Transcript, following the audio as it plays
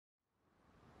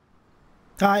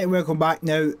Hi, welcome back.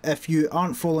 Now, if you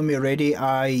aren't following me already,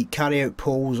 I carry out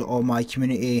polls on my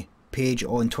community page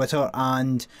on Twitter,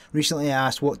 and recently I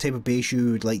asked what type of base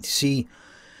you would like to see.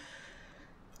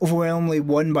 Overwhelmingly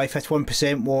won by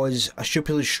 51% was a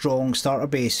stupidly strong starter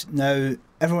base. Now,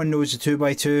 everyone knows the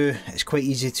 2x2, it's quite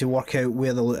easy to work out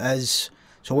where the loot is.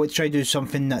 So I want to try to do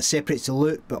something that separates the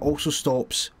loot but also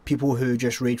stops people who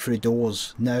just raid through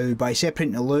doors. Now, by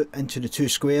separating the loot into the two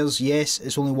squares, yes,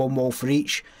 it's only one wall for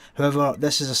each. However,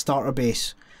 this is a starter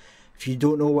base. If you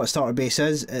don't know what a starter base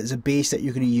is, it's a base that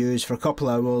you're going to use for a couple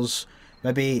of hours,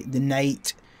 maybe the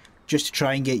night, just to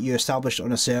try and get you established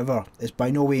on a server. It's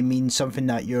by no way means something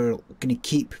that you're going to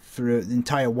keep through the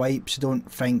entire wipe, so don't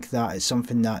think that it's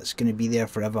something that's going to be there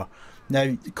forever.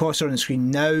 Now, the costs are on the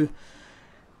screen now.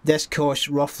 This costs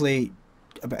roughly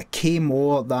about a K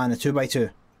more than a 2x2,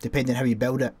 depending on how you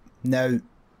build it. Now,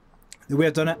 the way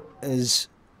I've done it is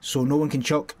so no one can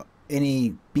chuck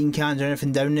any bean cans or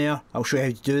anything down there. I'll show you how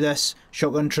to do this.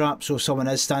 Shotgun trap, so if someone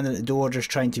is standing at the door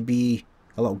just trying to be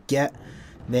a little git,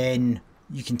 then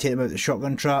you can take them out of the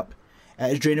shotgun trap.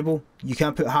 It is drainable. You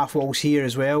can put half walls here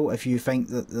as well if you think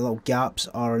that the little gaps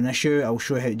are an issue. I'll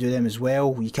show you how to do them as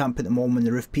well. You can't put them on when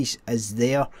the roof piece is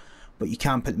there, but you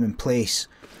can put them in place.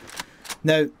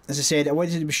 Now, as I said, I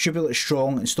wanted to be stupidly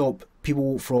strong and stop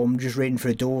people from just raiding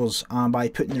through doors, and by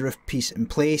putting the roof piece in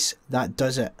place, that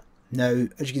does it. Now,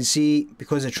 as you can see,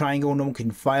 because of the triangle, no one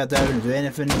can fire down or do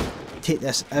anything. Take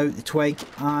this out the twig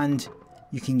and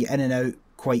you can get in and out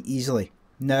quite easily.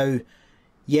 Now,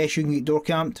 yes, you can get door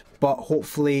camped, but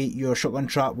hopefully your shotgun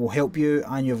trap will help you,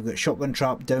 and you've got shotgun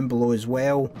trap down below as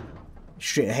well,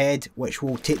 straight ahead, which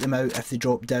will take them out if they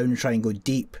drop down and try and go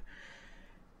deep.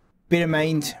 Bear in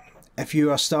mind, if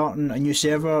you are starting a new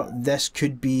server, this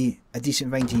could be a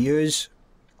decent thing to use.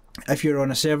 If you're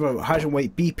on a server that hasn't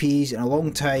wiped BPs in a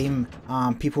long time,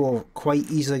 people are quite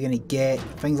easily going to get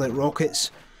things like rockets,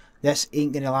 this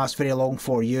ain't going to last very long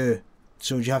for you.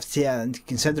 So you have to take that into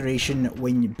consideration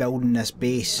when you're building this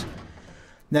base.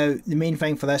 Now, the main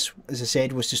thing for this, as I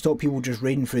said, was to stop people just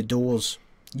raiding through doors.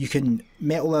 You can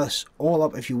metal this all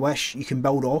up if you wish, you can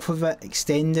build off of it,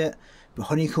 extend it, put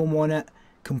honeycomb on it,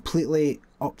 completely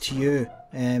up to you.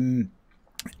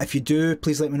 If you do,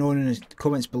 please let me know in the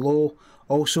comments below.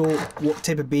 Also, what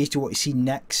type of base do you want to see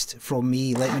next from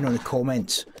me? Let me know in the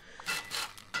comments.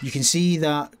 You can see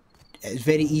that it's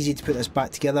very easy to put this back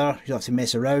together. You don't have to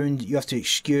mess around. You have to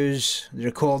excuse the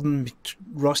recording.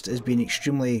 Rust has been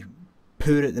extremely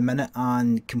poor at the minute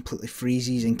and completely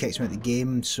freezes and kicks me out of the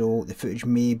game, so the footage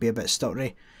may be a bit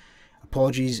stuttery.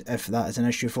 Apologies if that is an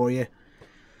issue for you.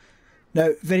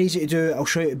 Now, very easy to do. I'll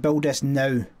show you how to build this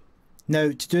now. Now,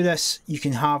 to do this, you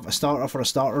can have a starter for a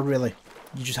starter, really.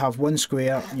 You just have one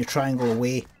square and your triangle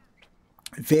away.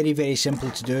 Very, very simple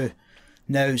to do.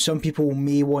 Now, some people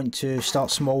may want to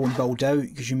start small and build out,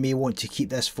 because you may want to keep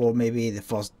this for maybe the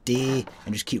first day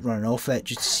and just keep running off it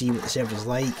just to see what the server's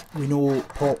like. We know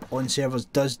pop on servers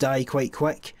does die quite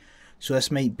quick, so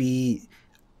this might be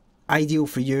ideal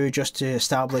for you just to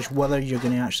establish whether you're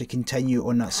going to actually continue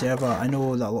on that server. I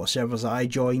know that a lot of servers that I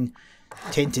join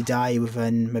tend to die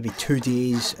within maybe 2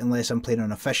 days unless I'm playing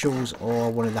on officials or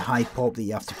one of the high pop that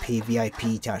you have to pay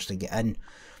VIP to actually get in.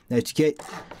 Now, to get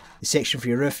the section for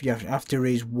your roof, you have to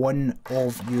raise one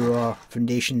of your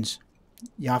foundations.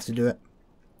 You have to do it.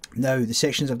 Now, the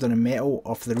sections I've done in metal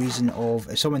are for the reason of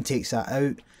if someone takes that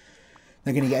out,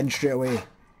 they're going to get in straight away.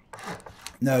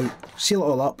 Now, seal it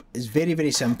all up. It's very,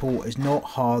 very simple. It's not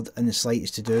hard in the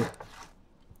slightest to do.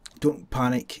 Don't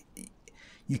panic.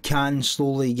 You can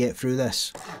slowly get through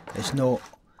this. It's not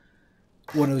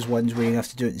one of those ones where you have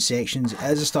to do it in sections. It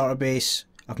is a starter base.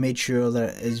 I've made sure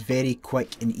that it is very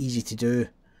quick and easy to do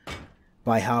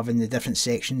by having the different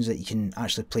sections that you can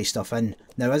actually place stuff in.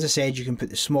 Now, as I said, you can put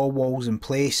the small walls in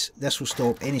place. This will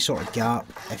stop any sort of gap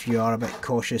if you are a bit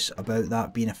cautious about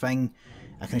that being a thing.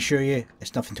 I can assure you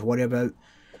it's nothing to worry about.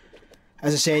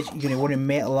 As I said, you're going to want to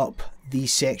metal up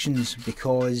these sections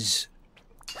because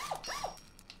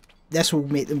this will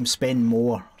make them spend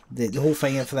more. The whole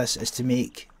thing for this is to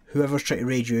make whoever's trying to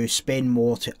raid you spend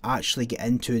more to actually get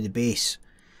into the base.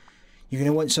 You're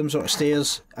going to want some sort of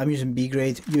stairs. I'm using B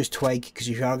grade. Use twig, because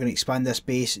if you are going to expand this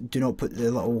base, do not put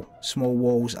the little small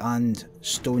walls and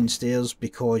stone stairs,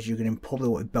 because you're going to probably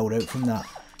want to build out from that.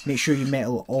 Make sure you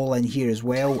metal all in here as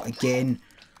well. Again,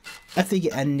 if they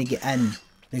get in, they get in.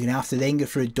 They're going to have to then go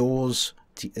through doors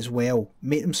as well.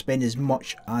 Make them spend as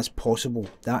much as possible.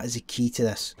 That is the key to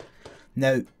this.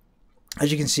 Now,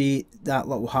 as you can see, that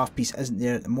little half piece isn't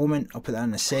there at the moment. I'll put that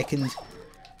in a second.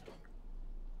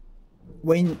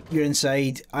 When you're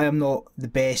inside, I am not the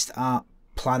best at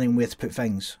planning where to put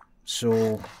things.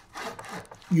 So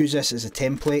use this as a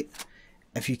template.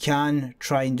 If you can,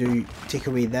 try and take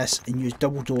away this and use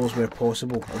double doors where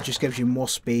possible. It just gives you more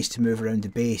space to move around the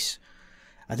base.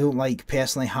 I don't like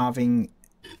personally having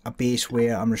a base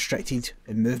where I'm restricted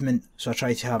in movement, so I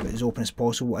try to have it as open as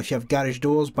possible. If you have garage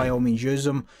doors, by all means use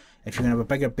them. If you're going to have a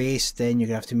bigger base, then you're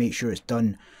going to have to make sure it's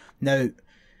done. Now,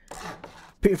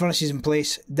 put your furnaces in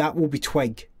place. That will be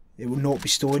twig. It will not be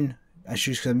stone. That's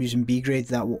just because I'm using B grade.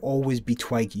 That will always be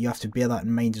twig. You have to bear that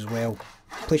in mind as well.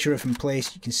 Place your roof in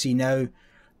place. You can see now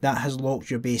that has locked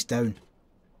your base down.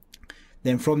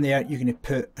 Then from there, you're going to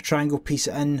put a triangle piece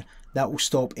in. That will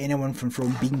stop anyone from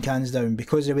throwing bean cans down.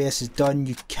 Because the way this is done,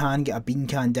 you can get a bean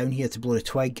can down here to blow the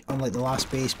twig. Unlike the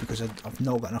last base, because I've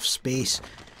not got enough space,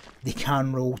 they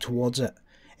can roll towards it.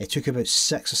 It took about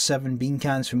 6 or 7 bean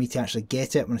cans for me to actually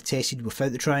get it when I tested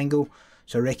without the triangle.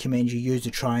 So I recommend you use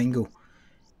the triangle.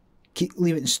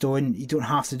 Leave it in stone. You don't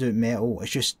have to do it metal.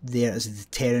 It's just there as a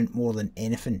deterrent more than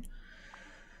anything.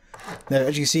 Now,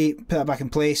 as you can see, put that back in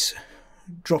place,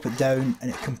 drop it down, and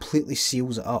it completely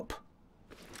seals it up.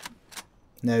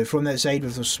 Now, from the outside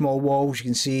with those small walls, you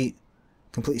can see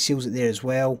completely seals it there as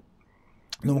well.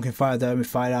 No one can fire down with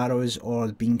fire arrows or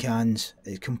the bean cans.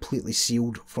 It's completely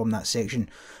sealed from that section.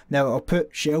 Now, I'll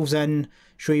put shelves in,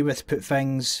 show you where to put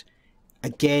things.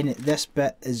 Again, this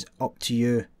bit is up to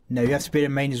you. Now, you have to bear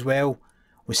in mind as well,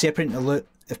 we're separating the loot.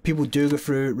 If people do go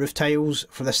through roof tiles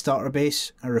for this starter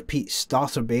base, and repeat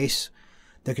starter base,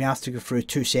 they're going to have to go through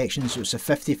 2 sections, so it's a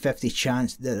 50-50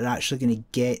 chance that they're actually going to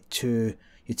get to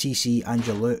your TC and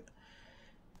your loot.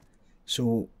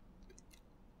 So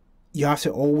you have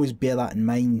to always bear that in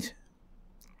mind.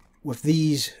 With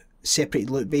these separated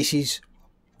loot bases,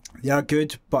 they are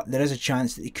good, but there is a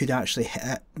chance that they could actually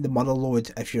hit the mother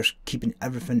load if you're keeping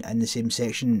everything in the same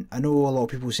section. I know a lot of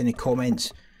people say in the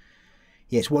comments,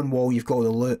 yeah, it's one wall, you've got all the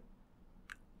loot.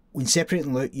 When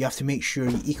separating loot, you have to make sure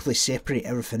you equally separate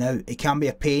everything out. It can be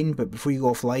a pain, but before you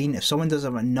go offline, if someone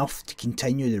doesn't have enough to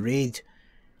continue the raid,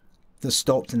 they're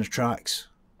stopped in their tracks.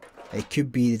 It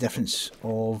could be the difference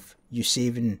of you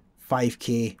saving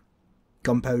 5k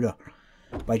gunpowder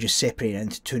by just separating it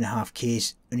into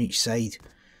 2.5k's on each side.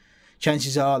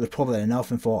 Chances are they're probably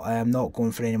enough and thought, I am not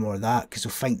going for any more of that, because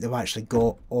they'll think they've actually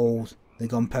got all the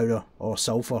gunpowder or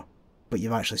sulphur, but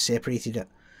you've actually separated it.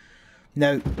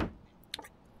 Now,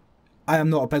 I am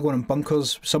not a big one on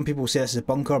bunkers. Some people say this is a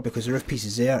bunker because the roof piece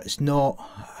is there. It's not.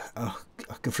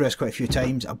 I've gone through this quite a few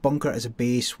times. A bunker is a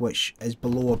base which is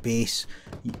below a base,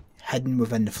 hidden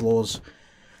within the floors.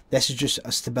 This is just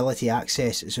a stability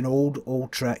access. It's an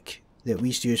old trick that we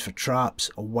used to use for traps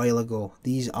a while ago.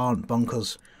 These aren't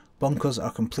bunkers. Bunkers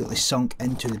are completely sunk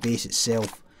into the base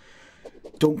itself.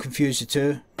 Don't confuse the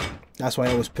two. That's why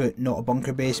I always put not a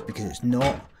bunker base, because it's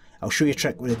not. I'll show you a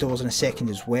trick with the doors in a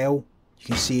second as well. You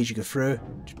can see as you go through,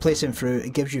 just place them through,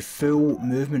 it gives you full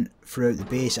movement throughout the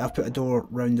base. I've put a door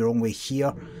round the wrong way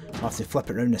here. I'll have to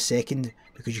flip it around in a second,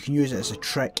 because you can use it as a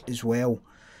trick as well.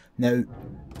 Now,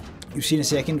 you'll see in a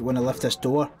second when I lift this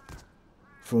door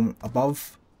from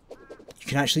above, you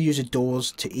can actually use the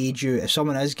doors to aid you. If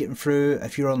someone is getting through,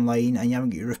 if you're online and you haven't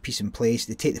got your roof piece in place,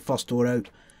 they take the first door out.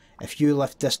 If you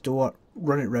lift this door,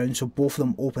 run it round so both of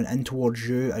them open in towards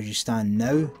you as you stand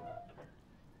now,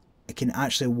 it can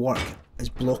actually work as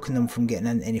blocking them from getting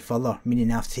in any further, meaning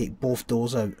you have to take both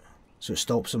doors out, so it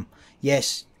stops them.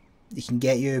 Yes, they can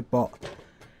get you, but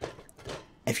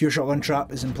if your shotgun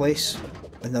trap is in place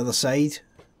on the other side,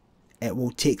 it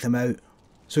will take them out.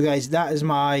 So guys, that is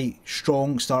my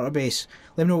strong starter base.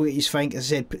 Let me know what you think.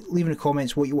 As I said, leave in the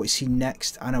comments what you want to see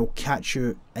next, and I'll catch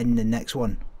you in the next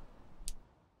one.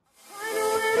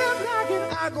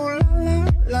 I go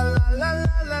la la la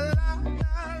la la la la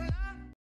la.